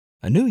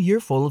a new year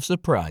full of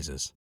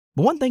surprises.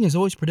 But one thing is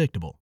always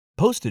predictable.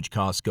 Postage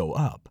costs go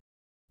up.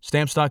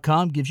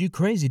 Stamps.com gives you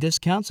crazy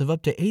discounts of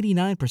up to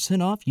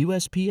 89% off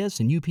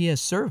USPS and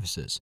UPS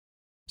services.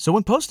 So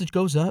when postage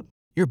goes up,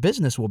 your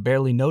business will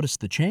barely notice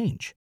the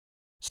change.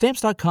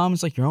 Stamps.com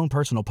is like your own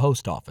personal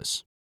post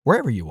office,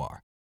 wherever you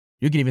are.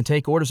 You can even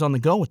take orders on the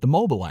go with the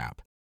mobile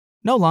app.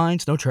 No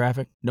lines, no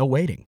traffic, no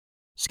waiting.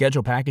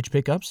 Schedule package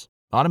pickups,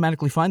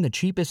 automatically find the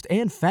cheapest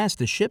and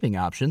fastest shipping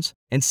options,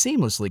 and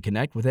seamlessly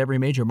connect with every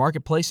major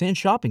marketplace and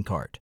shopping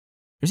cart.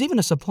 There's even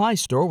a supply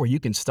store where you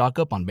can stock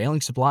up on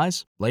mailing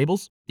supplies,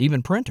 labels,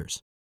 even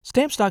printers.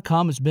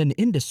 Stamps.com has been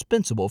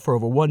indispensable for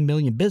over 1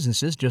 million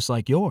businesses just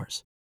like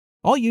yours.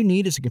 All you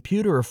need is a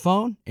computer or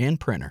phone and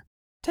printer.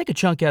 Take a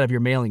chunk out of your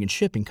mailing and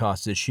shipping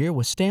costs this year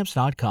with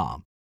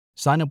Stamps.com.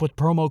 Sign up with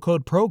promo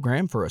code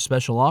PROGRAM for a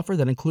special offer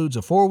that includes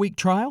a 4-week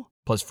trial,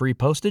 plus free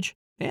postage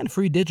and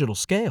free digital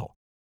scale.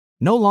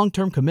 No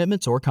long-term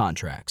commitments or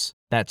contracts.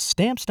 That's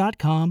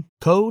Stamps.com,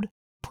 code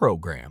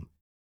PROGRAM.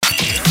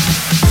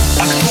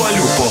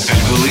 Aktualių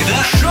pokalbių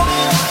laida Šou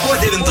po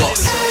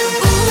devintos.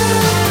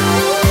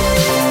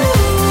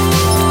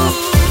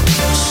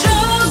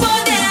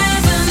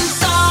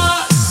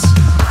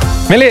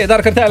 Mėlyje,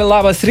 dar kartelį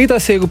labas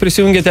rytas, jeigu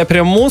prisijungėte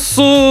prie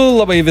mūsų,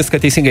 labai viską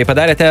teisingai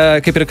padarėte,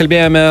 kaip ir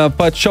kalbėjome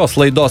pačios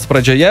laidos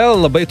pradžioje,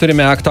 labai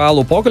turime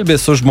aktualų pokalbį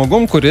su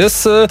žmogum,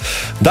 kuris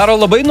daro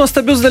labai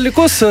nuostabius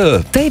dalykus.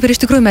 Taip, ir iš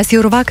tikrųjų mes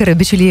jau ir vakar,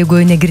 bičiuliai, jeigu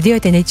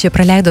negirdėjote, net čia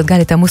praleidot,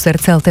 galite mūsų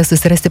RCLT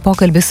susirasti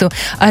pokalbį su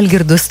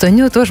Algirdu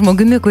Stoniu, tuo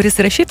žmogumi, kuris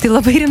yra šiaip tai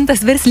labai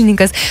rimtas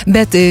verslininkas,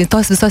 bet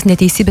tos visos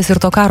neteisybės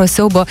ir to karo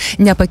siaubo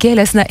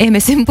nepakėlęs,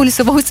 ėmėsi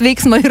impulsyvaus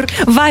veiksmo ir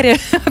varė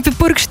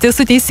apipurkšti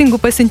su teisingu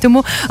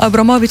pasiuntimu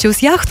Abramovičiaus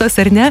jachtos,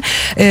 ar ne,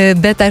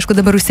 bet aišku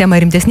dabar užsiema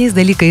rimtesniais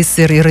dalykais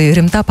ir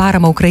rimta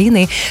parama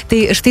Ukrainai. Tai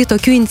štai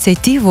tokių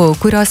iniciatyvų,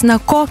 kurios,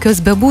 kokios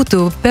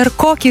bebūtų, per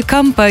kokį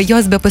kampą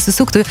jos be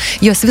pasisuktų,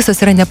 jos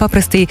visos yra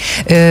nepaprastai,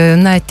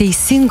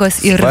 teisingos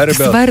ir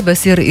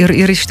svarbios ir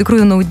iš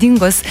tikrųjų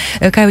naudingos,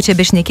 ką jau čia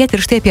bešnekėti.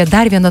 Ir štai apie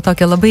dar vieną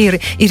tokią labai ir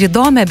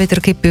įdomią, bet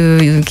ir kaip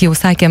jau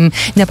sakėm,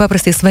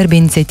 nepaprastai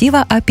svarbią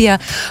iniciatyvą apie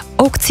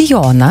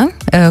aukcioną,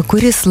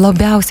 kuris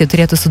labiausiai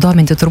turėtų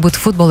sudominti turbūt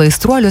futbolo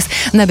aistruolius,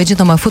 bet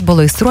žinoma,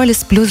 futbolo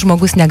aistruolis plus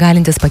žmogus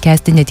negalintis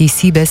pakęsti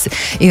neteisybės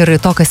ir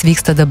to, kas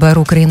vyksta dabar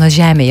Ukrainos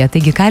žemėje.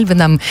 Taigi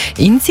kalbinam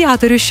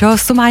iniciatorių šio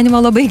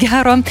sumanimo labai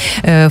gero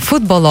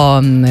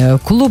futbolo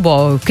klubo,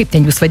 kaip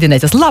ten jūs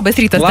vadinatės?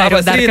 Labas rytas, Dariau,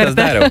 dar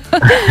kartą.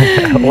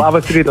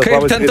 Labas rytas.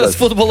 Kaip ten tas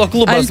futbolo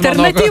klubas?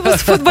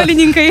 Alternatyvus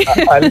futbolininkai.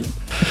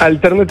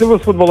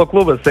 Alternatyvus futbolo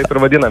klubas, taip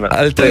ir vadiname.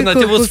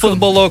 Alternatyvus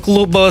futbolo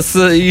klubas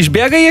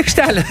išbėga į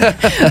aikštelę?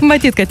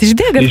 Matyt, kad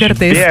išbėga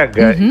kartais.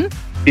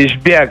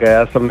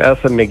 Išbėga,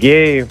 esam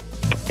mėgėjai,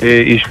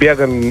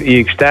 išbėgam į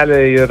aikštelę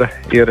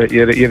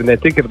ir ne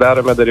tik, ir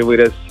darome dar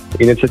įvairias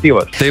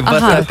iniciatyvas. Taip,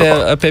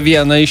 apie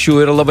vieną iš jų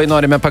ir labai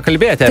norime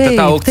pakalbėti, apie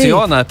tą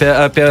aukcioną,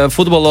 apie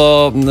futbolo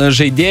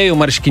žaidėjų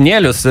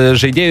marškinėlius,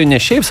 žaidėjų ne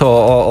šiaip,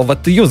 o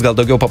jūs gal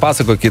daugiau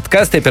papasakokit,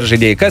 kas tai per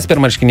žaidėjai, kas per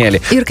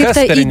marškinėlį, ir kaip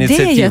ta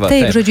idėja,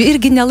 taip, žodžiu,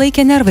 irgi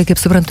nelaikė nervai,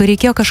 kaip suprantu,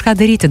 reikėjo kažką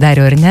daryti,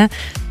 Dariau, ar ne?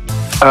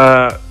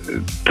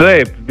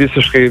 Taip,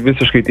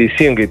 visiškai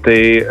teisingai.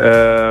 Tai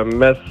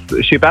mes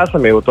šiaip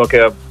esame jau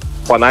tokią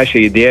panašią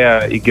idėją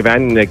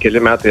įgyveninę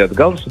keli metai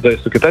atgal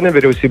su kita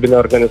nevyriausybinė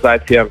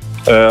organizacija.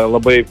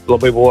 Labai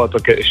buvo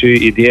tokia ši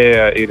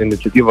idėja ir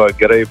iniciatyva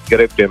gerai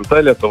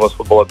priimta Lietuvos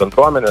futbolo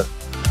bendruomenės.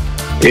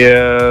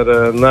 Ir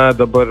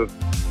dabar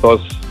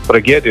tos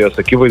tragedijos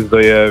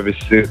akivaizdoje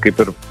visi, kaip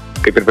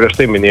ir prieš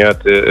tai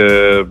minėjot,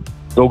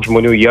 daug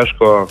žmonių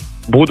ieško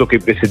būdų,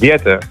 kaip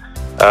prisidėti,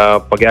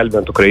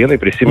 pagelbėjant Ukrainai,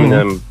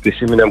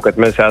 prisiminėm, kad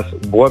mes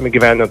buvome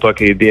gyvenę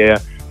tokią idėją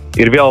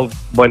ir vėl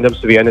bandėm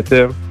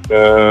suvienyti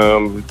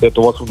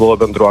Lietuvos futbolo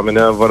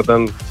bendruomenę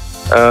vardan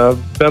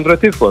bendro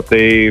tikslo.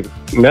 Tai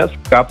mes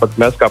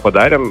ką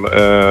padarėm,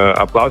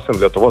 apklausėm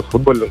Lietuvos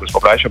futbolininkus,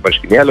 paprašėm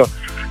marškinėlių,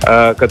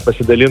 kad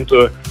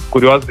pasidalintų,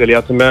 kuriuos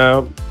galėtume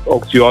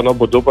aukciono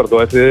būdu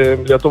parduoti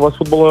Lietuvos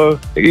futbolo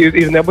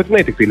ir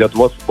nebūtinai tik tai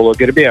Lietuvos futbolo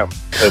gerbėjams.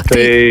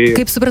 Tai,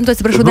 kaip suprantu,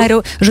 atsiprašau,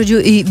 Dariau,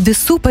 žodžiu,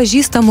 visų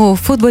pažįstamų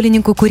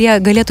futbolininkų, kurie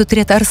galėtų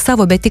turėti ar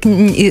savo, bet tik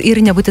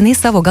ir nebūtinai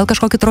savo, gal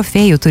kažkokį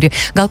trofėjų turi,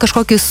 gal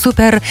kažkokį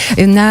super,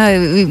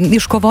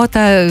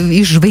 iškovotą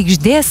iš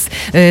žvaigždės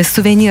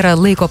suvenyrą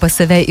laiko pas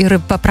save ir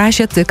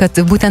paprašėt,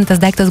 kad būtent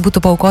tas daiktas būtų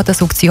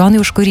paaukotas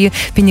aukcionui, už kurį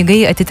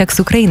pinigai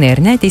atiteks Ukrainai,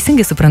 ar ne?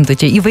 Teisingai suprantu,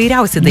 čia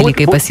įvairiausi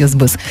dalykai pas jūs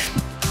bus.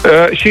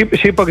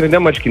 Šiaip pagrindė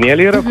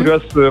marškinėliai yra,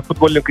 kuriuos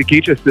futbolininkai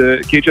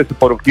keičiasi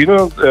po rungtynių,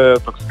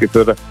 toks kaip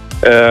ir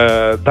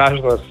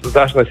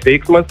dažnas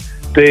veiksmas.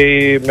 Tai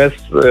mes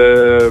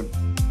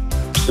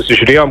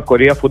susižiūrėjom,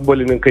 kurie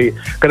futbolininkai,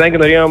 kadangi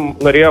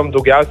norėjom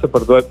daugiausia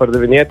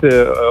pardavinėti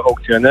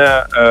aukcione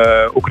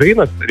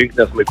Ukrainos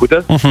rinktinės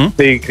maikutės,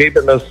 tai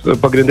kreipėmės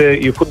pagrindė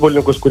į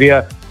futbolininkus, kurie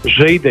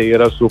žaidė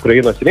yra su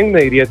Ukrainos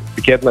rinktinė ir jie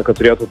tikėtina,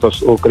 kad turėtų tos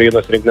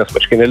Ukrainos rinktinės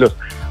marškinėlius.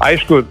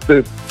 Aišku,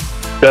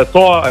 be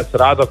to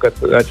atsirado,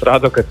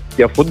 kad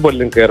tie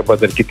futbolininkai arba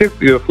dar kiti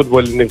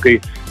futbolininkai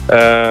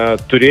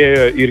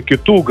turėjo ir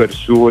kitų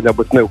garsių,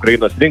 nebūtinai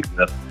Ukrainos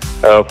rinktinės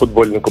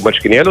futbolininkų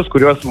marškinėlius,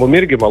 kuriuos mum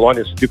irgi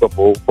maloniai sutiko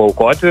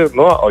paaukoti,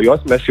 o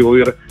jos mes jau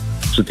ir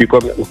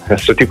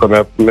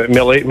sutikome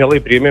mielai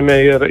priėmėme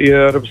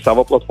ir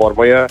savo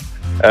platformoje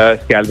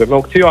skelbėme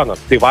aukcioną.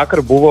 Tai vakar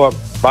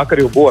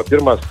jau buvo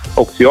pirmas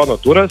aukciono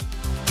turas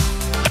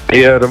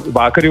ir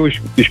vakar jau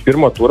iš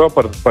pirmo turo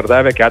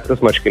pardavė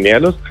 4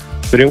 marškinėlius,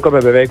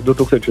 surinkome beveik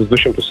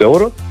 2200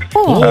 eurų.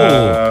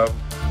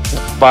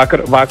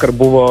 Vakar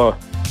buvo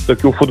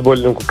tokių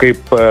futbolininkų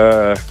kaip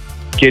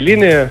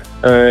Kelinį,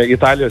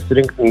 Italijos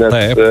rinktinės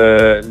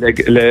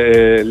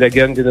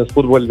legendinis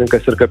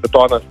futbolininkas ir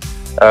kapitonas,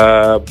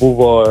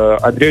 buvo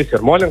Andrėjus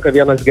Jarmolenka,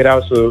 vienas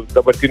geriausių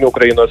dabartinių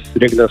Ukrainos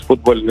rinktinės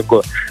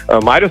futbolininkų,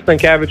 Marius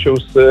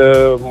Stankevičiaus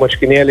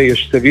marškinėliai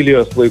iš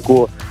Sevilijos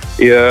laikų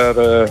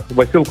ir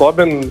Vasil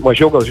Kobin,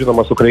 mažiau gal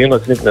žinomas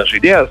Ukrainos rinktinės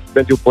žaidėjas,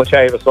 bent jau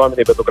plačiai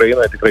visuomeniai, bet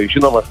Ukrainoje tikrai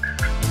žinomas.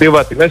 Tai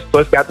mes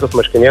tuos 4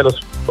 marškinėlius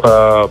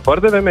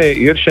pardavėme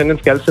ir šiandien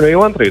skelsime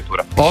jau antrąjį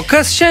turą. O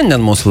kas šiandien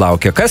mūsų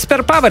laukia? Kas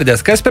per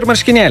pavardės? Kas per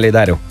marškinėliai,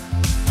 Dariau?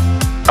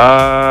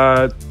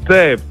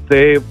 Taip,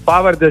 tai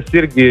pavardės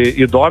irgi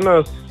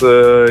įdomios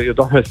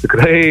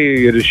tikrai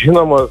ir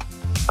žinomos.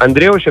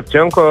 Andrėjaus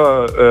Ševčenko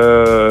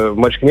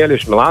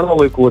marškinėliai iš Milano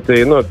laikų,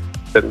 tai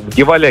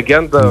gyva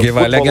legenda.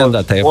 Gyva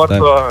legenda, taip.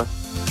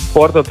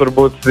 Sporto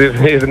turbūt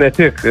ir ne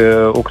tik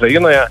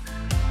Ukrainoje.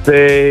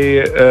 Tai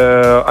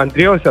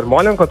Andrėjaus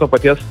Jarmolenko to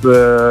paties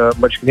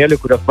marškinėlį,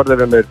 kurios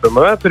pardavėme ir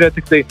pirmame turė,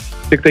 tik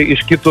tai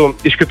iš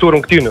kitų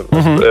rungtynių.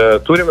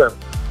 Turime.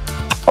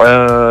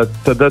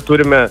 Tada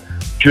turime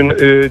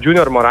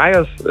Junior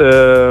Morajas,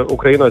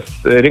 Ukrainos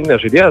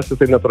rinktinės žaidėjas,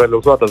 jisai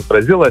naturalizuotas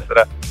Brazilas,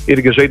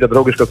 irgi žaidė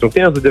draugiškas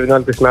rungtynės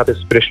 19 metais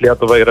prieš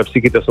Lietuvą ir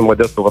apsikeitė su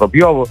Modestu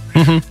Vorobjovu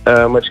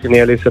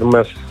marškinėliais ir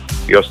mes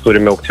juos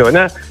turime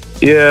aukcione.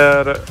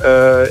 Ir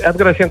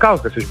Edgaras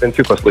Jankauskas iš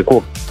Benficos laikų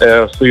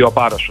su jo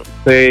parašu.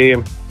 Tai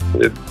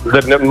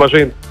dar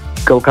mažai,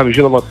 gal kam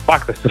žinomas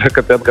faktas yra,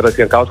 kad Edgaras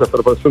Jankauskas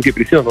arba sunkiai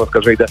prisimenamas,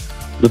 kad žaidė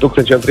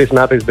 2002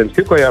 metais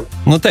Benficoje.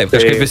 Taip,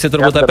 kažkaip visi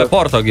turbūt apie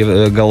Porto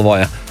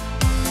galvoja.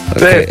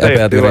 Taip, tai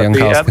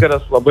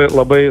Edgaras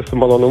labai su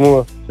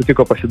malonumu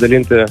sutiko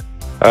pasidalinti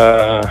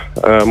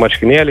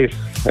marškinėliais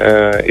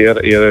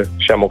ir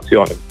šiam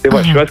aukcionui.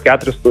 Tai šiuos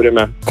 4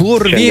 turime.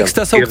 Kur vyks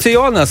tas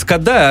aukcionas?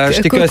 Kada?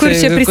 Aš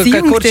tikiuosi,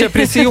 kur čia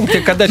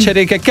prisijungti, kada čia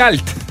reikia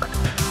kelti?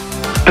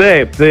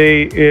 Taip,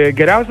 tai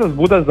geriausias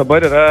būdas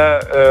dabar yra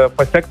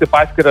pasekti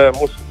paskyrą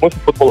mūsų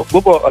futbolo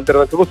klubo,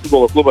 alternatyvus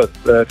futbolo klubas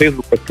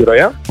Facebook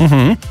paskyroje.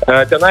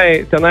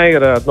 Tenai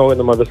yra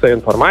atnaujinama visa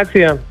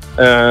informacija.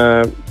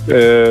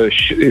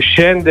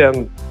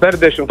 Šiandien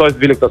per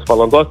 10-12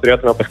 valandos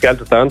turėtume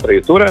paskelbti tą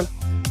antrąjį turą.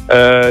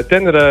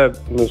 Ten yra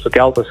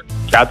sukeltos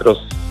 4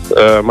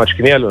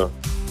 marškinėlių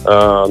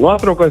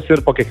nuotraukos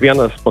ir po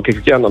kiekvieną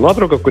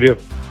nuotrauką, kuri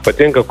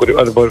patinka,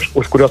 arba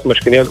už kurios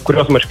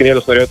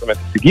marškinėlius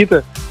norėtumėte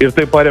įsigyti ir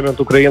taip paremiant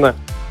Ukrainą,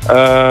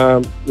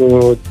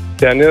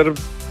 ten ir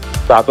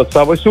statot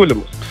savo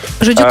siūlymus.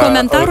 Žodžiu,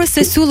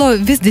 komentaruose siūlo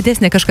vis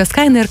didesnė kažkas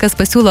kaina ir kas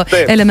pasiūlo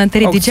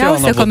elementariai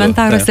didžiausia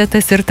komentaruose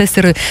tas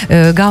ir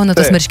gauna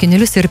tos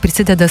marškinėlius ir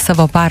prisideda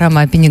savo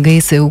paramą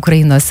pinigais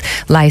Ukrainos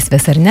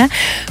laisvės, ar ne?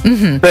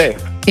 Taip.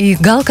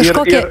 Gal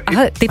kažkokia...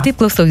 Taip,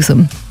 klausau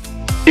jūsų.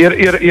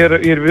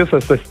 Ir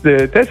visas tas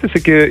tęsis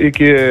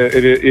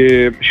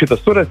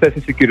šitas turas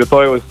tęsis iki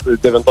rytojaus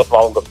 9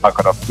 valandos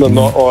vakaro.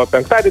 O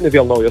penktadienį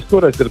vėl naujas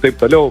turas ir taip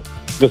toliau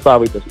 2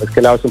 savaitės. Mes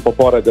keliausim po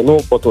porą dienų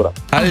po turą.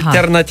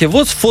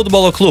 Alternatyvus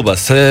futbolo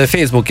klubas.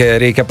 Facebook'e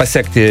reikia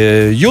pasekti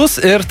jūs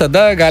ir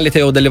tada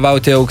galite jau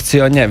dalyvauti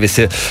aukcione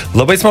visi.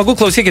 Labai smagu,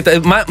 klausykite.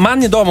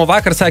 Man įdomu,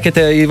 vakar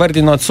sakėte,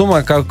 įvardinot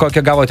sumą,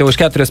 kokią gavote už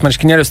 4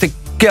 marškinėlius. Tai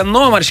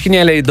kieno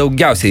marškinėliai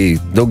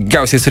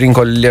daugiausiai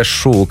surinko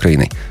lėšų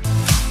Ukrainai?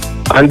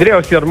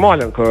 Andrėjaus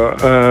Jarmolenko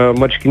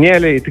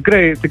marškinėliai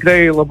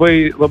tikrai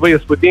labai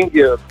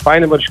įspūdingi,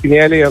 faini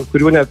marškinėliai, ant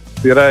kurių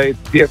net yra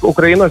tiek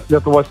Ukrainos,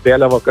 Lietuvos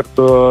vėliava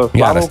kartu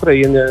Slava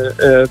Ukrainė.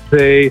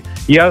 Tai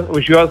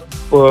už juos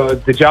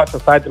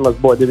didžiausias statymas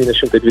buvo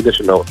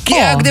 920 eurų.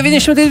 Kiek?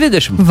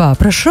 920? Va,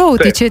 prašau,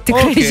 tai čia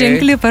tikrai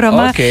ženkli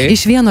parama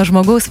iš vieno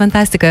žmogaus,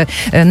 fantastika.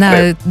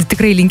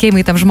 Tikrai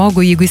linkėjimai tam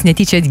žmogui, jeigu jis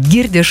netyčia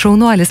girdi,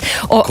 šaunuolis.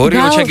 Kur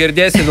jau čia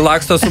girdėsi,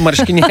 laksto su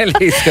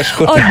marškinėliais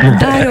kažkur?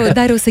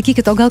 Dariau,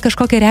 sakykit, o gal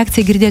kažkokią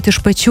reakciją girdėti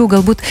iš pačių,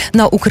 galbūt,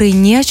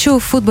 ukrainiečių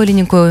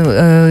futbolininkų,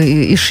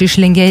 iš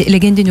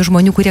legendinių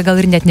žmonių, kurie gal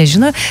ir net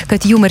nežino,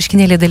 kad jų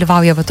marškinėliai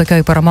dalyvauja va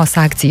tokioj paramos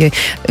akcijoje.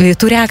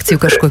 Tų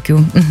reakcijų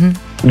kažkokių.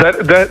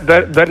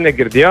 Dar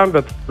negirdėjom,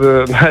 bet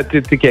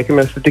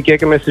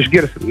tikėkimės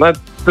išgirsim.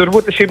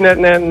 Turbūt šiaip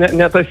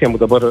ne tas jiem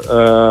dabar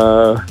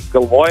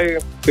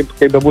galvoju,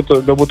 kaip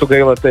bebūtų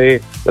gaila,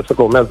 tai, bet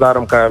sakau, mes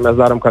darom,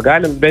 ką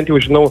galim. Bent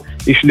jau žinau,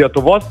 iš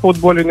Lietuvos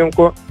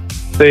futbolininkų,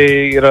 tai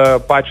yra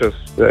pačios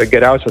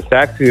geriausios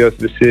reakcijos,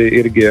 visi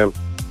irgi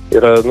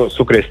yra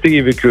sukrėsti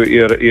įvykių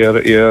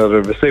ir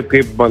visai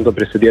kaip bando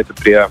prisidėti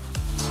prie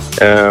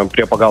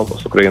prie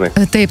pagalbos Ukrainai.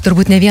 Taip,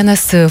 turbūt ne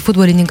vienas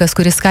futbolininkas,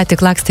 kuris ką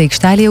tik lakstė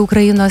aikštelėje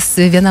Ukrainos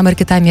vienam ar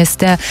kitam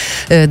mieste,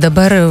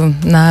 dabar,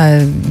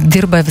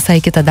 dirba visai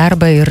kitą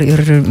darbą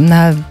ir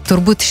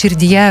turbūt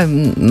širdyje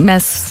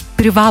mes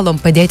privalom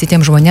padėti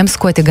tiem žmonėms,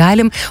 kuo tik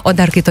galim, o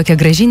dar kai tokia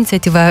graži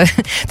iniciatyva,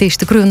 tai iš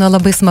tikrųjų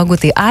labai smagu.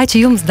 Tai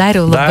ačiū Jums,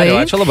 Dariau, labai. Dariau,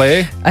 ačiū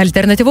labai.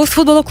 Alternatyvaus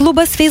futbolo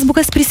klubas,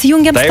 Facebookas,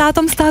 prisijungiam,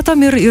 statom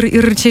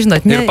ir čia,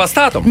 žinot, ir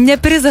pastatom. Ne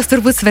prizas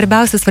turbūt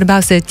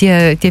svarbiausia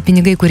tie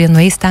pinigai, kurie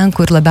nueis ten,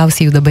 kur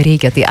labiausiai jų dabar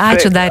reikia. Tai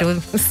ačiū, Dariau,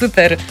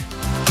 super.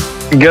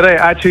 Gerai,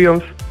 ačiū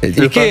Jums.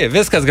 Iki,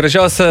 viskas,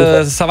 gražios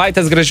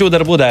savaitės, gražių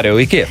darbų, Dariau,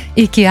 iki.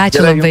 Iki,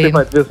 ačiū labai.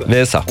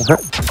 Viso.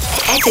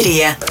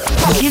 Eteryje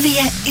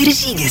Olivija ir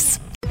Žygis.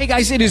 Hey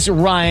guys, it is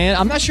Ryan.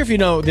 I'm not sure if you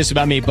know this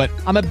about me, but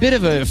I'm a bit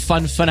of a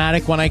fun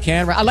fanatic when I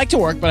can. I like to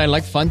work, but I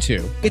like fun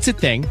too. It's a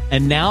thing.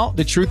 And now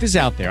the truth is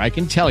out there. I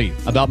can tell you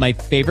about my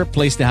favorite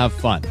place to have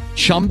fun.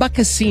 Chumba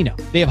Casino.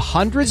 They have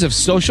hundreds of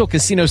social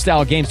casino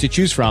style games to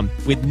choose from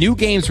with new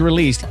games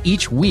released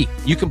each week.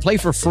 You can play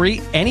for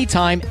free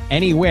anytime,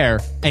 anywhere.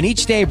 And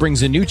each day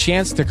brings a new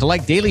chance to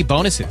collect daily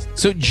bonuses.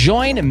 So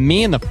join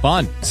me in the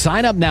fun.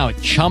 Sign up now at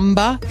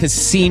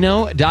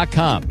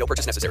ChumbaCasino.com. No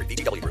purchase necessary.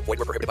 VGW Group. Void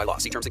where prohibited by law.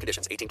 See terms and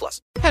conditions.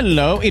 18+.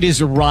 Hello, it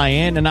is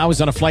Ryan, and I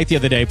was on a flight the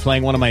other day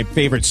playing one of my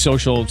favorite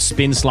social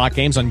spin slot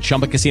games on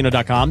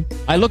ChumbaCasino.com.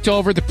 I looked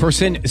over at the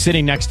person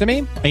sitting next to me,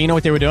 and you know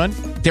what they were doing?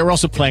 They were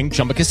also playing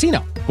Chumba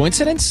Casino.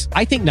 Coincidence?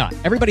 I think not.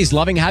 Everybody's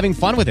loving having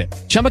fun with it.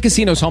 Chumba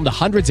Casino is home to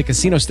hundreds of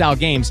casino-style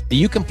games that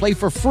you can play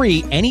for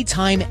free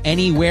anytime,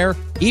 anywhere,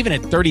 even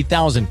at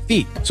 30,000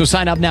 feet. So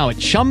sign up now at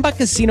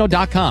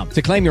ChumbaCasino.com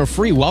to claim your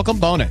free welcome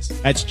bonus.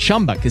 That's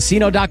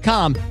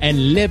ChumbaCasino.com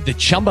and live the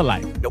Chumba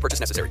life. No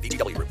purchase necessary.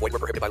 VGW Group. Void where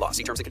prohibited by law.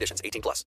 See terms and conditions. 18+.